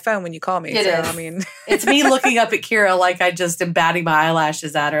picture on my phone when you call me. It is. I mean. It's me looking up at Kira like I just am batting my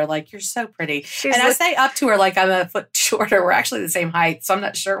eyelashes at her like, you're so pretty. I say up to her like I'm a foot shorter. We're actually the same height, so I'm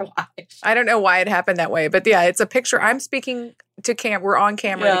not sure why. I don't know why it happened that way. But yeah, it's a picture. I'm speaking to we're on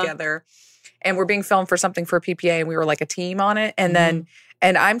camera together. And we're being filmed for something for PPA, and we were like a team on it. And then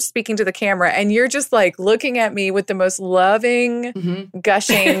I'm speaking to the camera, and you're just like looking at me with the most loving,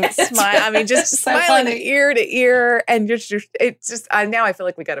 gushing smile. I mean, just so smiling ear to ear. And now I feel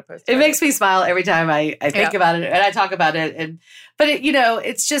like we got to post it. It makes me smile every time I think about it and I talk about it. But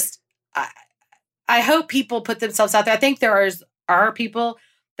it's just, I hope people put themselves out there. I think there are people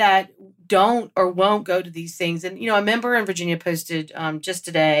that don't or won't go to these things. And, a member in Virginia posted just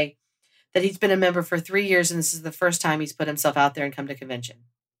today that he's been a member for 3 years, and this is the first time he's put himself out there and come to convention.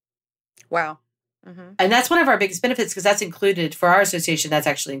 Wow. And that's one of our biggest benefits, because that's included, for our association, that's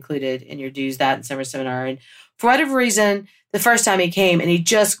actually included in your dues, that and summer seminar. And for whatever reason, the first time he came, and he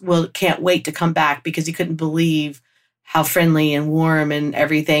just can't wait to come back because he couldn't believe how friendly and warm and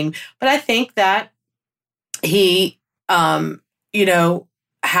everything. But I think that he,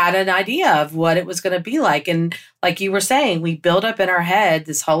 had an idea of what it was going to be like. And like you were saying, we build up in our head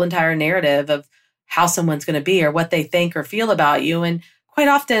this whole entire narrative of how someone's going to be or what they think or feel about you. And quite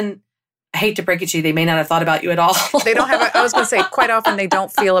often, I hate to break it to you, they may not have thought about you at all. They don't have, I was going to say, quite often they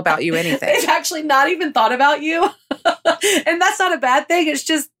don't feel about you anything. They've actually not even thought about you. And that's not a bad thing. It's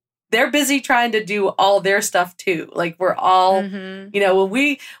just they're busy trying to do all their stuff too. Like we're all, you know,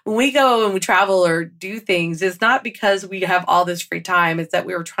 when we go and we travel or do things, it's not because we have all this free time. It's that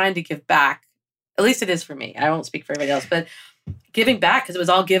we were trying to give back. At least it is for me. I won't speak for everybody else, but giving back because it was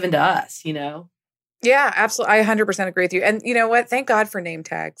all given to us, you know? Yeah, absolutely. I 100% agree with you. And you know what? Thank God for name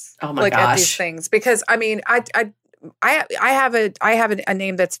tags. Oh my gosh. At these gosh. things. Because I mean, I have a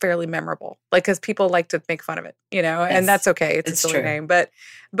name that's fairly memorable, like, because people like to make fun of it, you know, and that's okay. It's a silly true. name, but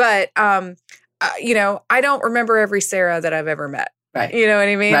you know, I don't remember every Sarah that I've ever met. Right. You know what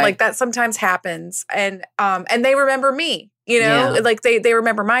I mean? Right. Like that sometimes happens, and they remember me. You know, like they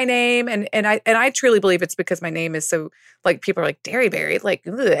remember my name, and I truly believe it's because my name is so, like, people are like Derryberry, like,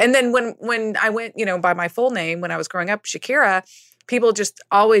 ugh. And then when I went, you know, by my full name when I was growing up, Shakira, people just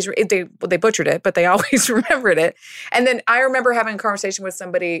always they butchered it, but they always remembered it. And then I remember having a conversation with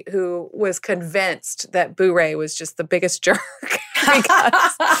somebody who was convinced that Boo Ray was just the biggest jerk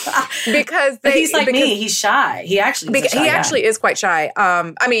because but he's like me. He's shy. He actually is he actually is quite shy.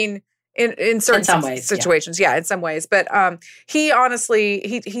 I mean, in certain some ways, situations, yeah, in some ways. But he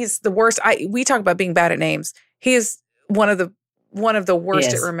honestly, he's the worst. We talk about being bad at names. He is one of the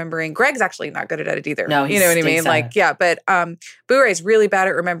worst at remembering. Greg's actually not good at it either. No, you know what I mean? Like, yeah, but Boo Ray's really bad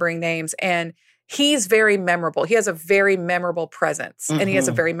at remembering names, and he's very memorable. He has a very memorable presence, and he has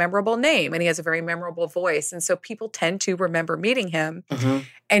a very memorable name, and he has a very memorable voice. And so people tend to remember meeting him.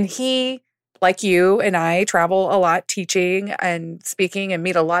 And he, like you and I, travel a lot teaching and speaking and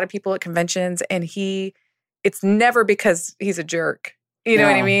meet a lot of people at conventions. And it's never because he's a jerk. You know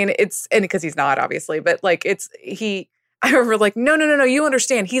what I mean? And because he's not, obviously, but like I remember like, no, you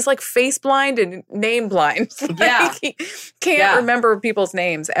understand. He's like face blind and name blind. Yeah. He can't remember people's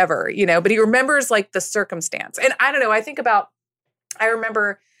names ever, you know, but he remembers like the circumstance. And I don't know, I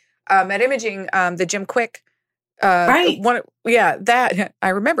remember at Imaging, the Jim Quick, right. That I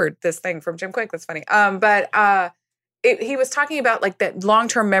remembered this thing from Jim Quick. That's funny. But he was talking about like that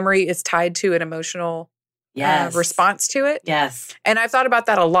long-term memory is tied to an emotional response to it. Yes. And I've thought about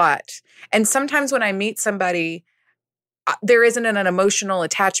that a lot. And sometimes when I meet somebody, there isn't an emotional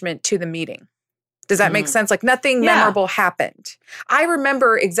attachment to the meeting. Does that make sense? Like nothing memorable happened. I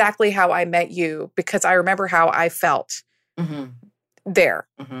remember exactly how I met you because I remember how I felt there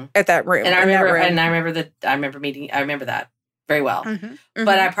at that room. And I remember that very well.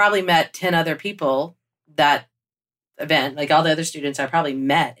 But I probably met 10 other people that event, like all the other students I probably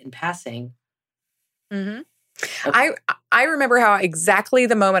met in passing. Okay. I remember how exactly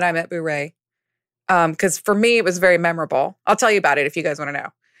the moment I met Boo Ray. Because for me, it was very memorable. I'll tell you about it if you guys want to know.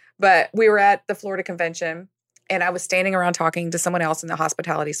 But we were at the Florida convention, and I was standing around talking to someone else in the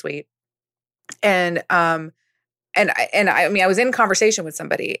hospitality suite. And I was in conversation with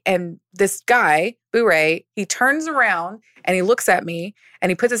somebody, and this guy, Boo Ray, he turns around and he looks at me and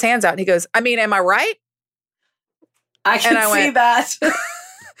he puts his hands out and he goes, I mean, am I right? I can see that.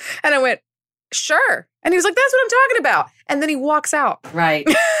 And I went, sure. And he was like, that's what I'm talking about. And then he walks out. Right.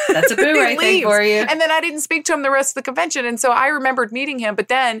 That's a Boo Ray thing for you. And then I didn't speak to him the rest of the convention. And so I remembered meeting him. But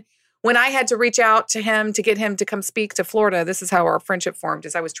then when I had to reach out to him to get him to come speak to Florida, this is how our friendship formed,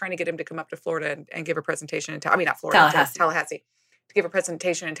 is I was trying to get him to come up to Florida and give a presentation not Florida. Tallahassee. To give a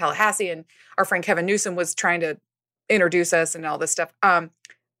presentation in Tallahassee. And our friend Kevin Newsom was trying to introduce us and all this stuff. When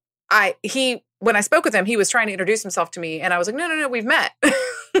I spoke with him, he was trying to introduce himself to me. And I was like, no, we've met.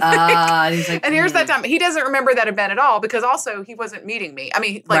 And he's like, and here's that time. He doesn't remember that event at all because also he wasn't meeting me. I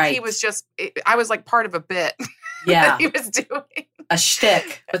mean, like he was just, I was like part of a bit that he was doing. A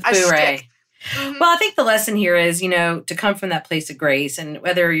shtick with Boo Ray. Well, I think the lesson here is, you know, to come from that place of grace, and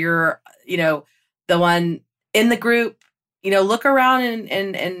whether you're, you know, the one in the group, you know, look around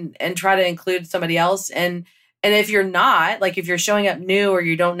and try to include somebody else. And if you're not, like if you're showing up new or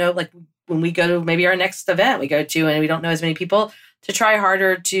you don't know, like when we go to maybe our next event we go to and we don't know as many people, to try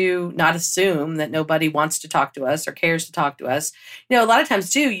harder to not assume that nobody wants to talk to us or cares to talk to us. You know, a lot of times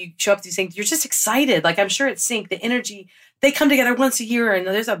too, you show up to these things, you're just excited. Like I'm sure at Sync, the energy, they come together once a year and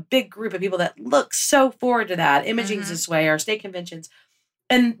there's a big group of people that look so forward to that. Imaging's this way, our state conventions.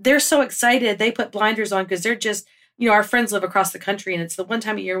 And they're so excited. They put blinders on because they're just, you know, our friends live across the country and it's the one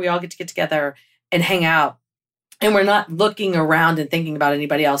time a year we all get together and hang out. And we're not looking around and thinking about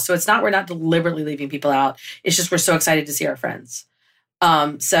anybody else. So we're not deliberately leaving people out. It's just we're so excited to see our friends.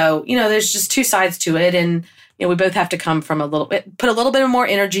 So, you know, there's just two sides to it. And, you know, we both have to come from put a little bit of more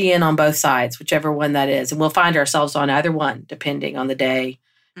energy in on both sides, whichever one that is. And we'll find ourselves on either one, depending on the day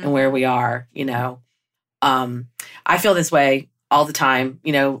and where we are, you know. I feel this way all the time,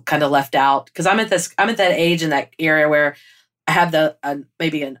 kind of left out. Because I'm at that age in that area where I have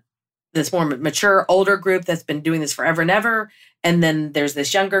this more mature, older group that's been doing this forever and ever. And then there's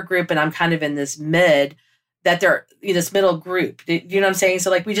this younger group, and I'm kind of in this this middle group. Do you know what I'm saying? So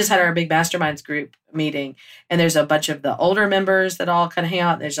like we just had our big masterminds group meeting, and there's a bunch of the older members that all kind of hang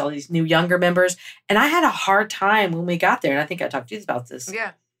out. There's all these new younger members. And I had a hard time when we got there. And I think I talked to you about this.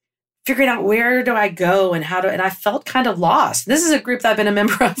 Yeah. Figuring out where do I go and and I felt kind of lost. This is a group that I've been a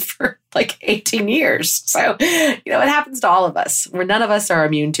member of for like 18 years. So, it happens to all of us. None of us are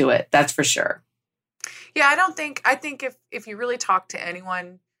immune to it. That's for sure. Yeah, I think if you really talk to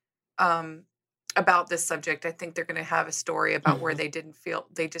anyone about this subject, I think they're going to have a story about where they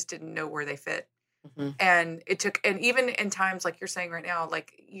just didn't know where they fit. Mm-hmm. And even in times like you're saying right now,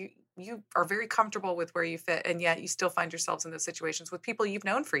 like you are very comfortable with where you fit, and yet you still find yourselves in those situations with people you've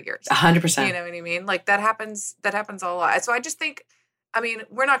known for years. 100%. You know what I mean? Like that happens a lot. So I just think,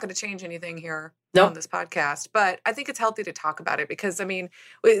 we're not going to change anything here on this podcast, but I think it's healthy to talk about it because,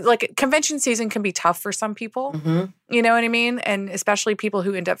 like convention season can be tough for some people, you know what I mean? And especially people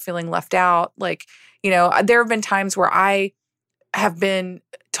who end up feeling left out. Like, there have been times where I have been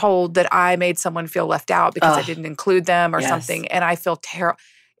told that I made someone feel left out because I didn't include them or something. And I feel terrible.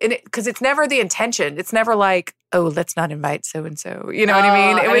 Because it's never the intention. It's never like, oh, let's not invite so-and-so. You know what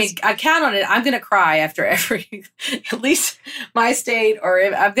I mean? I count on it. I'm going to cry after every, at least my state, or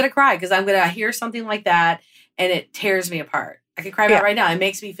I'm going to cry because I'm going to hear something like that and it tears me apart. I can cry about it right now. It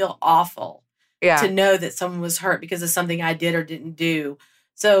makes me feel awful to know that someone was hurt because of something I did or didn't do.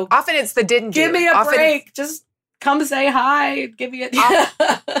 So often it's the didn't do. Give me a break. Just come say hi. Give me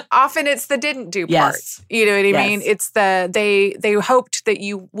often it's the didn't do part. You know what I mean? It's they hoped that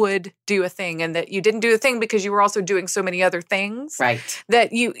you would do a thing and that you didn't do a thing because you were also doing so many other things. Right.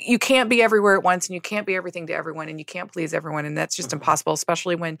 That you can't be everywhere at once and you can't be everything to everyone and you can't please everyone, and that's just impossible,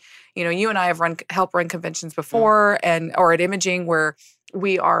 especially when, you and I have helped run conventions before or at Imaging where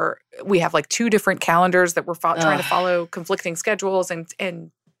we have like 2 different calendars that we're trying to follow conflicting schedules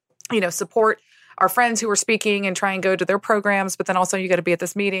and support our friends who are speaking and try and go to their programs, but then also you got to be at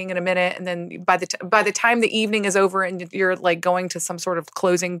this meeting in a minute. And then by the time the evening is over and you're like going to some sort of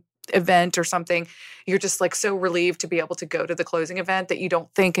closing event or something, you're just like so relieved to be able to go to the closing event that you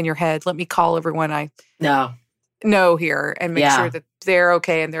don't think in your head, let me call everyone I know here and make sure that they're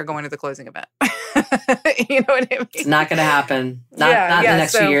okay and they're going to the closing event. You know what I mean? It's not going to happen. Not in the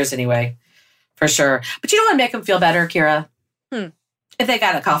next few years anyway, for sure. But you don't want to make them feel better, Kira? If they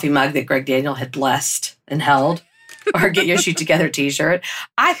got a coffee mug that Greg Daniel had blessed and held, or Get Your Shoot Together t-shirt,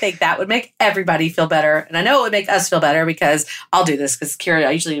 I think that would make everybody feel better. And I know it would make us feel better because I'll do this because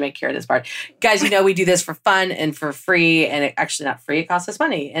I usually make Kira this part. Guys, we do this for fun and for free, and it actually not free. It costs us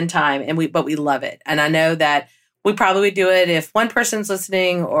money and time, but we love it. And I know that we probably would do it if one person's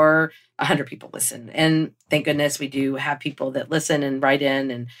listening or 100 people listen. And thank goodness we do have people that listen and write in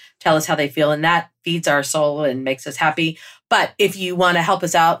and tell us how they feel. And that feeds our soul and makes us happy. But if you want to help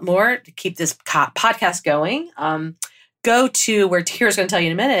us out more to keep this podcast going, go to where Kira's going to tell you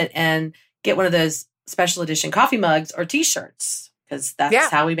in a minute and get one of those special edition coffee mugs or t-shirts, because that's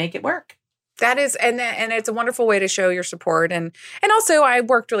how we make it work. That is, and it's a wonderful way to show your support, and also I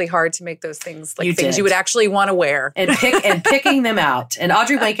worked really hard to make those things like things you would actually want to wear, and picking them out. And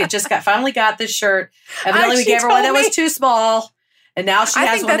Audrey Winkett just finally got this shirt. Evidently, we gave her one that was too small, and now she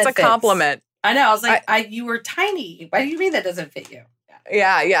has one that fits. I think that's a compliment. I know. I was like, you were tiny. Why do you mean that doesn't fit you?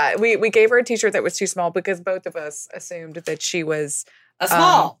 Yeah. We gave her a t-shirt that was too small because both of us assumed that she was a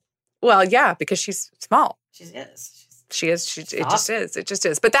small. Well, yeah, because she's small. She is. It just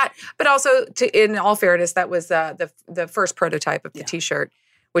is. But also, in all fairness, that was the first prototype of the t-shirt,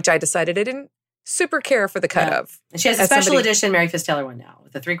 which I decided I didn't super care for the cut of. And she has a special edition Mary Fitz Taylor one now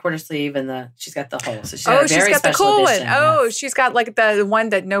with the 3/4 sleeve and she's got the hole. So she's got the cool edition. One. Oh, she's got like the one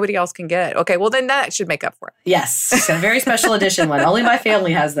that nobody else can get. Okay, well then that should make up for it. Yes, she's got a very special edition one. Only my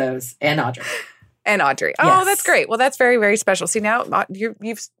family has those, and Audrey. Oh, that's great. Well, that's very, very special. See, now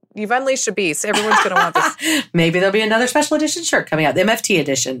you've unleashed a beast. Everyone's going to want this. Maybe there'll be another special edition shirt coming out, the MFT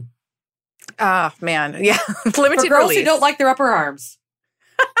edition. Oh, man. Yeah. Limited for girls release. Who don't like their upper arms.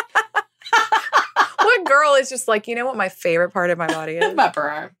 What girl is just like, you know what my favorite part of my body is? My upper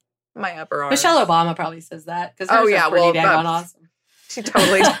arm. My upper arm. Michelle Obama probably says that. Because pretty daggone awesome. She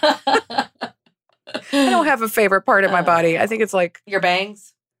totally I don't have a favorite part of my body. I think it's like... Your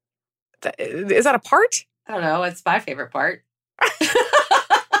bangs? Is that a part? I don't know. It's my favorite part. I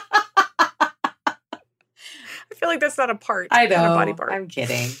feel like that's not a part. I know. Not a body part. I'm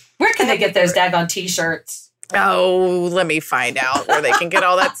kidding. Where can they get those daggone t-shirts? Oh, let me find out where they can get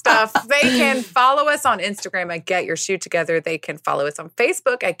all that stuff. They can follow us on Instagram at Get Your Shoot Together. They can follow us on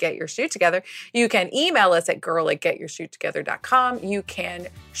Facebook at Get Your Shoot Together. You can email us at girl@getyourshoottogether.com. You can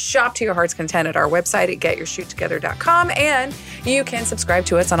shop to your heart's content at our website at getyourshoottogether.com. And you can subscribe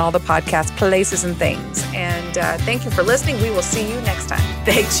to us on all the podcast places and things. And thank you for listening. We will see you next time.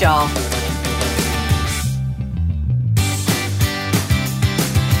 Thanks, y'all.